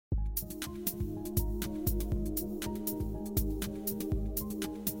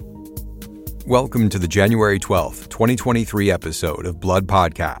Welcome to the January 12th, 2023 episode of Blood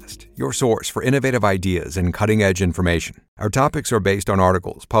Podcast, your source for innovative ideas and cutting-edge information. Our topics are based on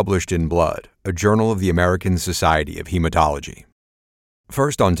articles published in Blood, a journal of the American Society of Hematology.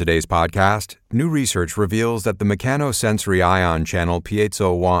 First on today's podcast, new research reveals that the mechanosensory ion channel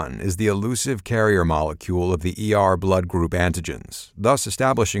piezo-1 is the elusive carrier molecule of the ER blood group antigens, thus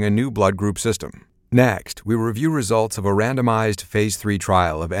establishing a new blood group system. Next, we review results of a randomized Phase 3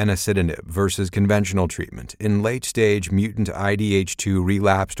 trial of enasidenib versus conventional treatment in late-stage mutant IDH2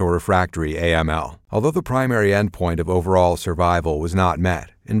 relapsed or refractory AML. Although the primary endpoint of overall survival was not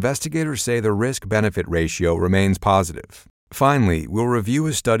met, investigators say the risk-benefit ratio remains positive. Finally, we'll review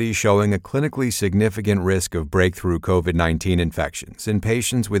a study showing a clinically significant risk of breakthrough COVID-19 infections in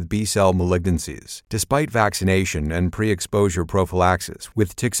patients with B-cell malignancies, despite vaccination and pre-exposure prophylaxis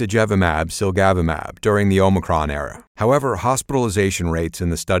with tixagevimab-silgavimab during the Omicron era. However, hospitalization rates in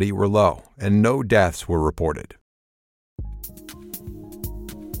the study were low, and no deaths were reported.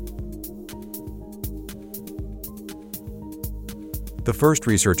 The first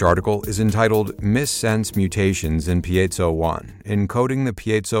research article is entitled Missense Mutations in Piezo-1, Encoding the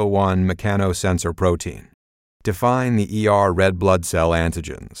Piezo-1 Mechanosensor Protein. Define the ER red blood cell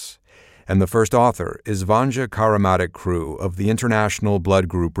antigens. And the first author is Vanja Karamadec-Crew of the International Blood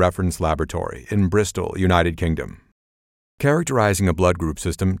Group Reference Laboratory in Bristol, United Kingdom. Characterizing a blood group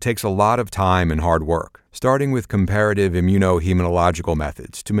system takes a lot of time and hard work, starting with comparative immunohematological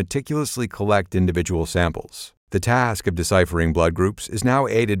methods to meticulously collect individual samples. The task of deciphering blood groups is now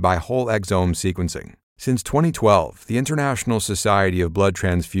aided by whole exome sequencing. Since 2012, the International Society of Blood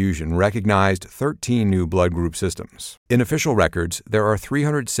Transfusion recognized 13 new blood group systems. In official records, there are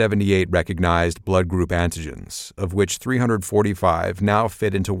 378 recognized blood group antigens, of which 345 now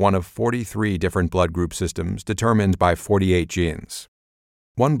fit into one of 43 different blood group systems determined by 48 genes.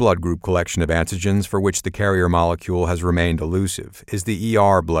 One blood group collection of antigens for which the carrier molecule has remained elusive is the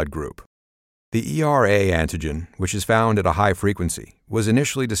ER blood group. The ERA antigen, which is found at a high frequency, was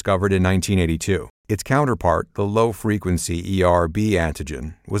initially discovered in 1982. Its counterpart, the low-frequency ERB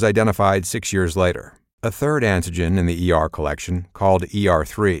antigen, was identified 6 years later. A third antigen in the ER collection, called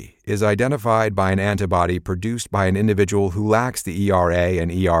ER3, is identified by an antibody produced by an individual who lacks the ERA and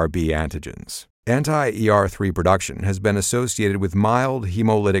ERB antigens. Anti-ER3 production has been associated with mild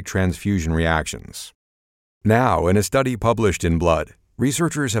hemolytic transfusion reactions. Now, in a study published in Blood,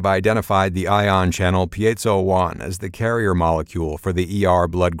 researchers have identified the ion channel piezo-1 as the carrier molecule for the ER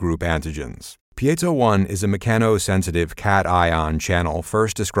blood group antigens. Piezo-1 is a mechanosensitive cation channel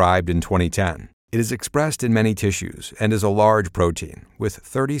first described in 2010. It is expressed in many tissues and is a large protein with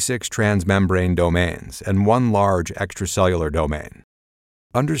 36 transmembrane domains and one large extracellular domain.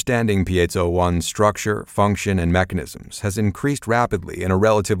 Understanding piezo-1's structure, function, and mechanisms has increased rapidly in a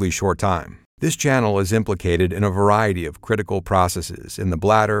relatively short time. This channel is implicated in a variety of critical processes in the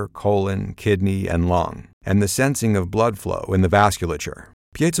bladder, colon, kidney, and lung, and the sensing of blood flow in the vasculature.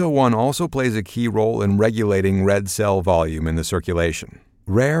 Piezo-1 also plays a key role in regulating red cell volume in the circulation.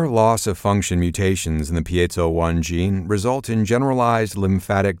 Rare loss-of-function mutations in the piezo-1 gene result in generalized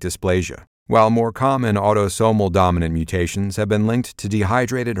lymphatic dysplasia, while more common autosomal dominant mutations have been linked to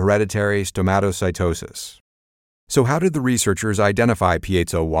dehydrated hereditary stomatocytosis. So how did the researchers identify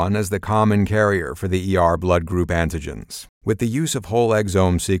piezo-1 as the common carrier for the ER blood group antigens? With the use of whole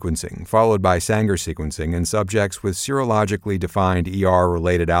exome sequencing followed by Sanger sequencing in subjects with serologically defined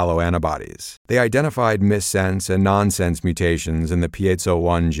ER-related alloantibodies, they identified missense and nonsense mutations in the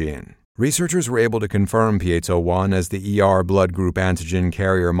piezo-1 gene. Researchers were able to confirm piezo-1 as the ER blood group antigen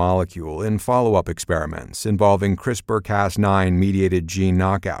carrier molecule in follow-up experiments involving CRISPR-Cas9-mediated gene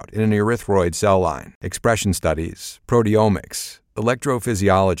knockout in an erythroid cell line, expression studies, proteomics,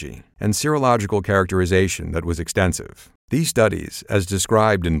 electrophysiology, and serological characterization that was extensive. These studies, as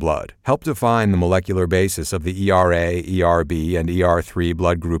described in Blood, help define the molecular basis of the ERA, ERB, and ER3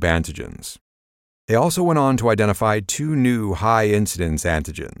 blood group antigens. They also went on to identify two new high-incidence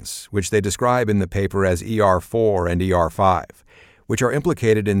antigens, which they describe in the paper as ER4 and ER5, which are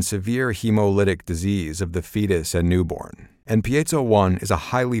implicated in severe hemolytic disease of the fetus and newborn. And piezo-1 is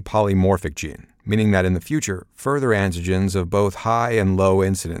a highly polymorphic gene, meaning that in the future, further antigens of both high and low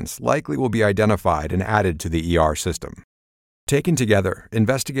incidence likely will be identified and added to the ER system. Taken together,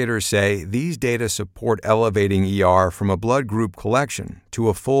 investigators say these data support elevating ER from a blood group collection to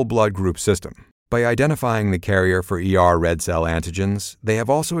a full blood group system. By identifying the carrier for ER red cell antigens, they have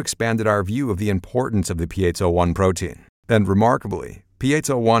also expanded our view of the importance of the piezo-1 protein. And remarkably,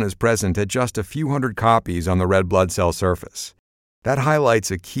 piezo-1 is present at just a few hundred copies on the red blood cell surface. That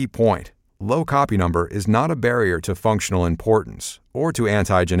highlights a key point. Low copy number is not a barrier to functional importance or to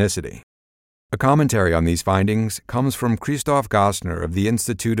antigenicity. A commentary on these findings comes from Christoph Gassner of the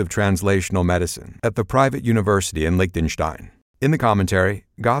Institute of Translational Medicine at the private university in Liechtenstein. In the commentary,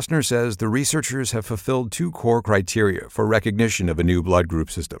 Gassner says the researchers have fulfilled two core criteria for recognition of a new blood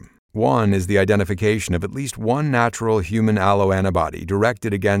group system. One is the identification of at least one natural human alloantibody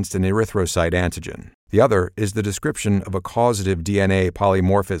directed against an erythrocyte antigen. The other is the description of a causative DNA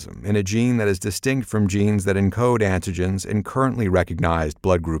polymorphism in a gene that is distinct from genes that encode antigens in currently recognized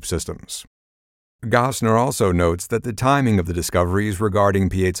blood group systems. Gassner also notes that the timing of the discoveries regarding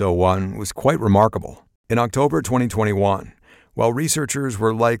PH01 was quite remarkable. In October 2021, while researchers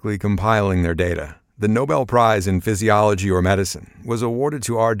were likely compiling their data, the Nobel Prize in Physiology or Medicine was awarded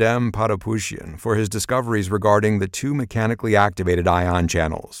to Ardem Patapoutian for his discoveries regarding the two mechanically activated ion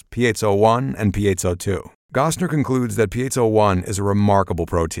channels, PH01 and PH02. Gassner concludes that PH01 is a remarkable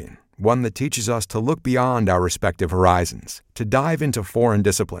protein, one that teaches us to look beyond our respective horizons, to dive into foreign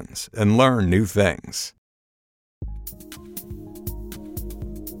disciplines, and learn new things.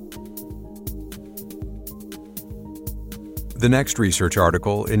 The next research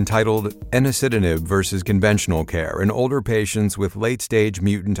article, entitled Enasidenib versus Conventional Care in Older Patients with Late-Stage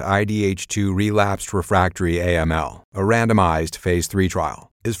Mutant IDH2 Relapsed Refractory AML, a randomized Phase 3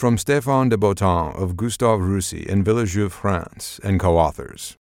 trial, is from Stéphane de Botton of Gustave Roussy in Villejuif, France, and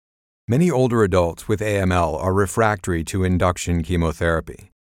co-authors. Many older adults with AML are refractory to induction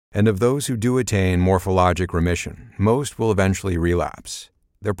chemotherapy, and of those who do attain morphologic remission, most will eventually relapse.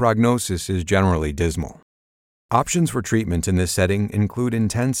 Their prognosis is generally dismal. Options for treatment in this setting include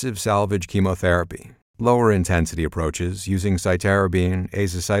intensive salvage chemotherapy, lower-intensity approaches using cytarabine,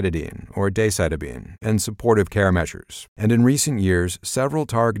 azacitidine, or decitabine, and supportive care measures, and in recent years, several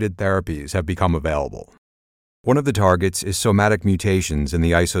targeted therapies have become available. One of the targets is somatic mutations in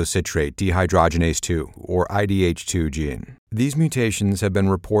the isocitrate dehydrogenase 2, or IDH2 gene. These mutations have been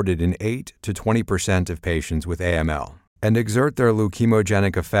reported in 8 to 20% of patients with AML, and exert their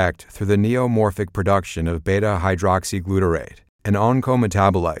leukemogenic effect through the neomorphic production of beta-hydroxyglutarate, an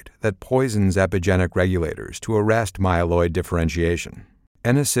oncometabolite that poisons epigenetic regulators to arrest myeloid differentiation.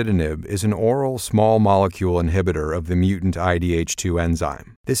 Enasidenib is an oral small molecule inhibitor of the mutant IDH2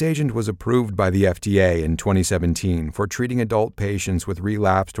 enzyme. This agent was approved by the FDA in 2017 for treating adult patients with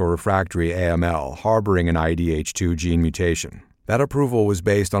relapsed or refractory AML harboring an IDH2 gene mutation. That approval was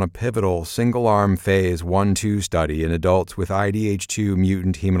based on a pivotal single-arm phase 1-2 study in adults with IDH2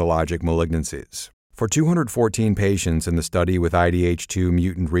 mutant hematologic malignancies. For 214 patients in the study with IDH2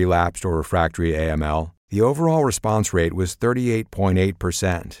 mutant relapsed or refractory AML, the overall response rate was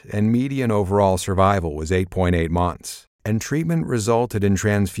 38.8% and median overall survival was 8.8 months. And treatment resulted in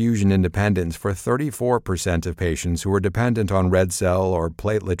transfusion independence for 34% of patients who were dependent on red cell or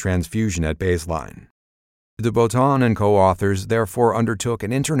platelet transfusion at baseline. De Botton and co-authors therefore undertook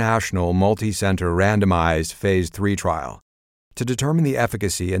an international multi-center randomized Phase 3 trial to determine the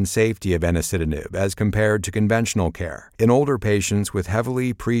efficacy and safety of enasidenib as compared to conventional care in older patients with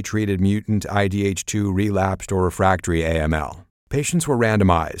heavily pre-treated mutant IDH2 relapsed or refractory AML. Patients were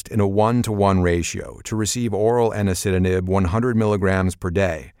randomized in a 1-to-1 ratio to receive oral enasidenib 100 milligrams per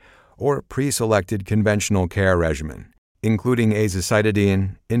day or a pre-selected conventional care regimen, including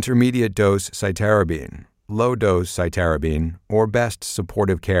azacitidine, intermediate-dose cytarabine, low-dose cytarabine, or best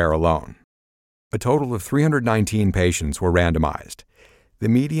supportive care alone. A total of 319 patients were randomized. The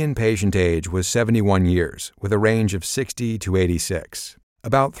median patient age was 71 years, with a range of 60 to 86.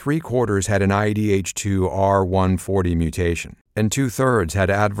 About three-quarters had an IDH2 R140 mutation, and two-thirds had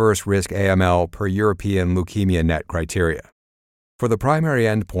adverse risk AML per European Leukemia Net criteria. For the primary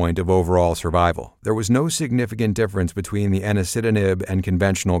endpoint of overall survival, there was no significant difference between the enasidenib and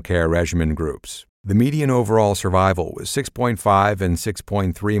conventional care regimen groups. The median overall survival was 6.5 and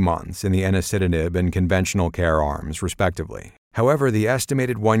 6.3 months in the enasidenib and conventional care arms, respectively. However, the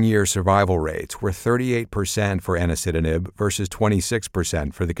estimated one-year survival rates were 38% for enasidenib versus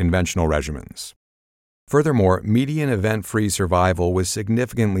 26% for the conventional regimens. Furthermore, median event-free survival was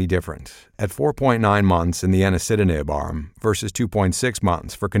significantly different, at 4.9 months in the enasidenib arm versus 2.6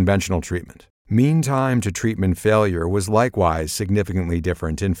 months for conventional treatment. Mean time to treatment failure was likewise significantly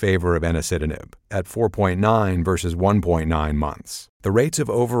different in favor of enasidenib, at 4.9 versus 1.9 months. The rates of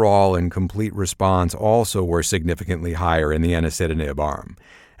overall and complete response also were significantly higher in the enasidenib arm,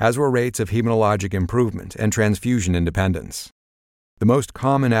 as were rates of hematologic improvement and transfusion independence. The most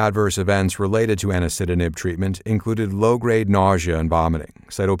common adverse events related to enasidenib treatment included low-grade nausea and vomiting,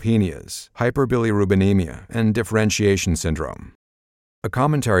 cytopenias, hyperbilirubinemia, and differentiation syndrome. A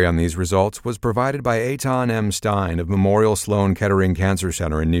commentary on these results was provided by Eitan M. Stein of Memorial Sloan Kettering Cancer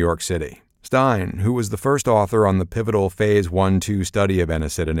Center in New York City. Stein, who was the first author on the pivotal Phase 1-2 study of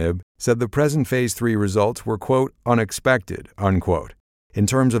enasidenib, said the present Phase 3 results were, quote, unexpected, unquote, in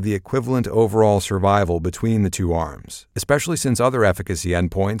terms of the equivalent overall survival between the two arms, especially since other efficacy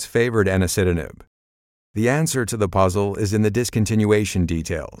endpoints favored enasidenib. The answer to the puzzle is in the discontinuation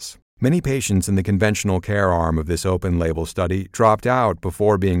details. Many patients in the conventional care arm of this open-label study dropped out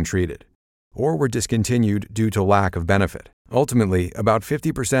before being treated, or were discontinued due to lack of benefit. Ultimately, about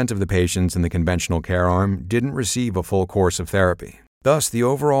 50% of the patients in the conventional care arm didn't receive a full course of therapy. Thus, the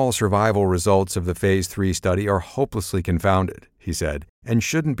overall survival results of the Phase 3 study are hopelessly confounded, he said, and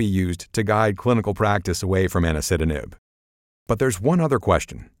shouldn't be used to guide clinical practice away from enasidenib. But there's one other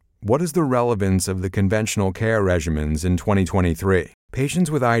question. What is the relevance of the conventional care regimens in 2023?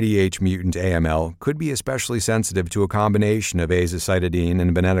 Patients with IDH mutant AML could be especially sensitive to a combination of azacitidine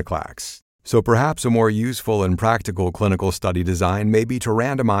and venetoclax. So perhaps a more useful and practical clinical study design may be to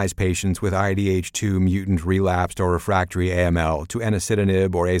randomize patients with IDH2 mutant relapsed or refractory AML to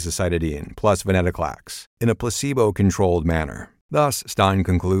enasidenib or azacitidine plus venetoclax in a placebo-controlled manner. Thus, Stein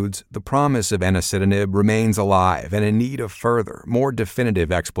concludes, the promise of enasidenib remains alive and in need of further, more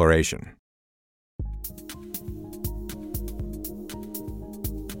definitive exploration.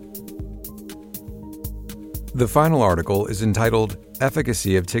 The final article is entitled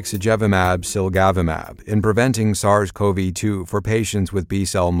Efficacy of Tixagevimab-Cilgavimab in Preventing SARS-CoV-2 for Patients with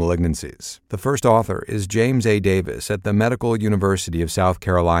B-Cell Malignancies. The first author is James A. Davis at the Medical University of South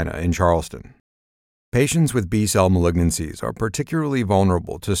Carolina in Charleston. Patients with B-cell malignancies are particularly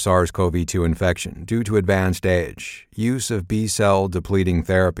vulnerable to SARS-CoV-2 infection due to advanced age, use of B-cell depleting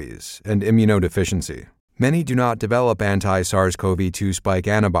therapies, and immunodeficiency. Many do not develop anti-SARS-CoV-2 spike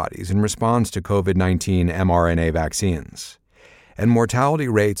antibodies in response to COVID-19 mRNA vaccines, and mortality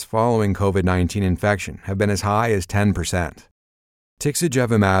rates following COVID-19 infection have been as high as 10%.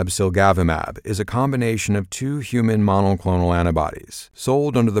 Tixagevimab-Cilgavimab is a combination of two human monoclonal antibodies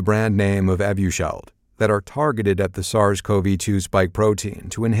sold under the brand name of Evusheld that are targeted at the SARS-CoV-2 spike protein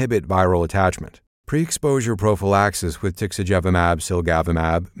to inhibit viral attachment. Pre-exposure prophylaxis with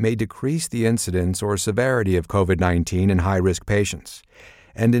Tixagevimab-Cilgavimab may decrease the incidence or severity of COVID-19 in high-risk patients.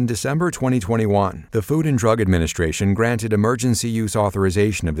 And in December 2021, the Food and Drug Administration granted emergency use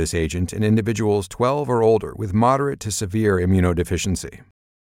authorization of this agent in individuals 12 or older with moderate to severe immunodeficiency.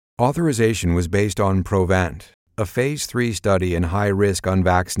 Authorization was based on PROVENT, a Phase 3 study in high-risk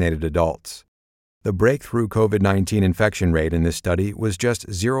unvaccinated adults. The breakthrough COVID-19 infection rate in this study was just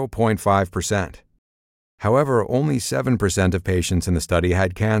 0.5%. However, only 7% of patients in the study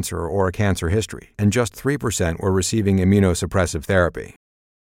had cancer or a cancer history, and just 3% were receiving immunosuppressive therapy.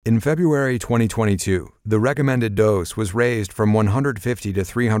 In February 2022, the recommended dose was raised from 150 to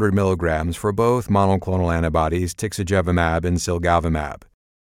 300 milligrams for both monoclonal antibodies Tixagevimab and Cilgavimab,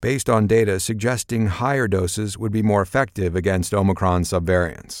 based on data suggesting higher doses would be more effective against Omicron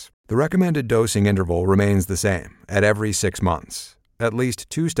subvariants. The recommended dosing interval remains the same, at every 6 months. At least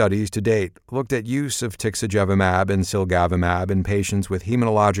 2 studies to date looked at use of Tixagevimab and Cilgavimab in patients with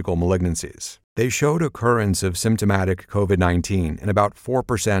hematological malignancies. They showed occurrence of symptomatic COVID-19 in about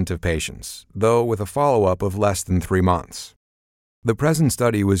 4% of patients, though with a follow-up of less than 3 months. The present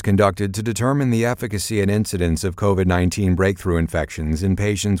study was conducted to determine the efficacy and incidence of COVID-19 breakthrough infections in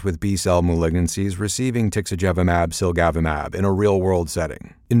patients with B-cell malignancies receiving Tixagevimab-Cilgavimab in a real-world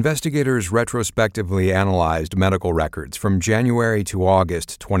setting. Investigators retrospectively analyzed medical records from January to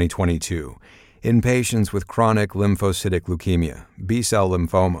August 2022 in patients with chronic lymphocytic leukemia, B-cell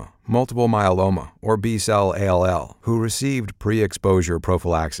lymphoma, multiple myeloma, or B-cell ALL who received pre-exposure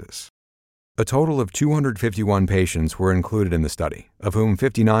prophylaxis. A total of 251 patients were included in the study, of whom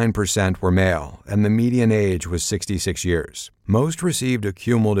 59% were male, and the median age was 66 years. Most received a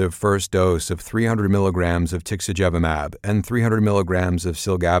cumulative first dose of 300 milligrams of Tixagevimab and 300 milligrams of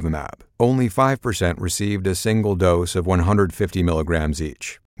Cilgavimab. Only 5% received a single dose of 150 milligrams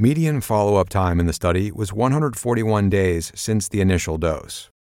each. Median follow-up time in the study was 141 days since the initial dose.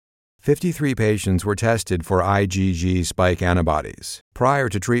 53 patients were tested for IgG spike antibodies. Prior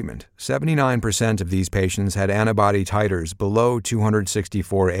to treatment, 79% of these patients had antibody titers below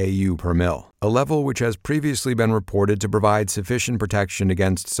 264 AU per ml, a level which has previously been reported to provide sufficient protection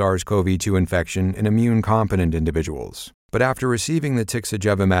against SARS-CoV-2 infection in immune-competent individuals. But after receiving the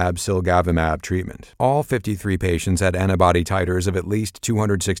Tixagevimab-Cilgavimab treatment, all 53 patients had antibody titers of at least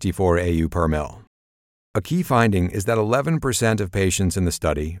 264 AU per ml. A key finding is that 11% of patients in the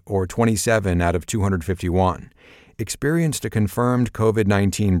study, or 27 out of 251, experienced a confirmed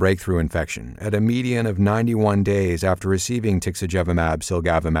COVID-19 breakthrough infection at a median of 91 days after receiving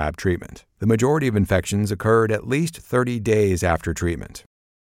Tixagevimab-Cilgavimab treatment. The majority of infections occurred at least 30 days after treatment.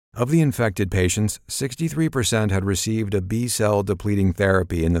 Of the infected patients, 63% had received a B-cell depleting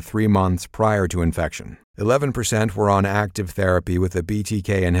therapy in the 3 months prior to infection. 11% were on active therapy with a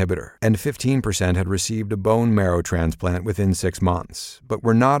BTK inhibitor, and 15% had received a bone marrow transplant within 6 months, but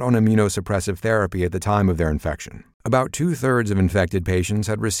were not on immunosuppressive therapy at the time of their infection. About 2/3 of infected patients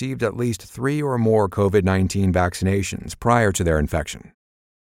had received at least 3 or more COVID-19 vaccinations prior to their infection.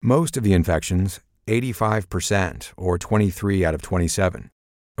 Most of the infections, 85% or 23 out of 27,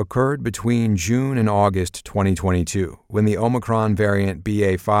 occurred between June and August 2022, when the Omicron variant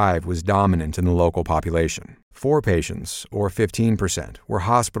BA.5 was dominant in the local population. 4 patients, or 15%, were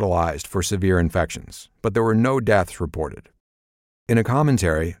hospitalized for severe infections, but there were no deaths reported. In a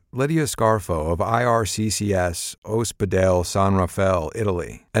commentary, Lydia Scarfo of IRCCS Ospedale San Raffaele,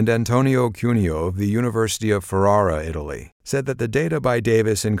 Italy, and Antonio Cuneo of the University of Ferrara, Italy, said that the data by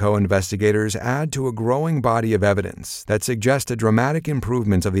Davis and co-investigators add to a growing body of evidence that suggest a dramatic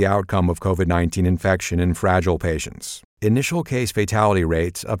improvement of the outcome of COVID-19 infection in fragile patients. Initial case fatality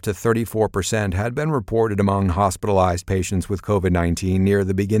rates up to 34% had been reported among hospitalized patients with COVID-19 near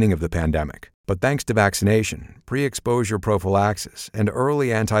the beginning of the pandemic. But thanks to vaccination, pre-exposure prophylaxis, and early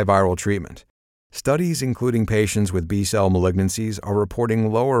antiviral treatment, studies including patients with B-cell malignancies are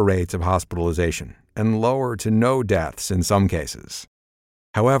reporting lower rates of hospitalization and lower to no deaths in some cases.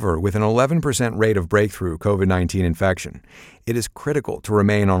 However, with an 11% rate of breakthrough COVID-19 infection, it is critical to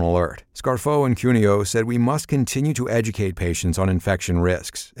remain on alert. Scarfo and Cuneo said we must continue to educate patients on infection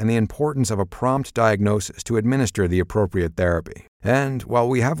risks and the importance of a prompt diagnosis to administer the appropriate therapy. And while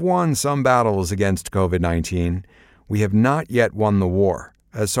we have won some battles against COVID-19, we have not yet won the war,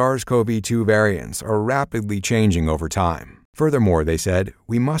 as SARS-CoV-2 variants are rapidly changing over time. Furthermore, they said,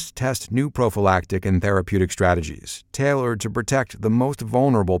 we must test new prophylactic and therapeutic strategies tailored to protect the most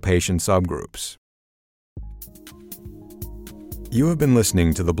vulnerable patient subgroups. You have been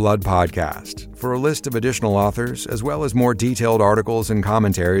listening to the Blood Podcast. For a list of additional authors, as well as more detailed articles and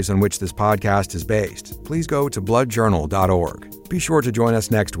commentaries on which this podcast is based, please go to bloodjournal.org. Be sure to join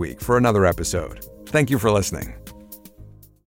us next week for another episode. Thank you for listening.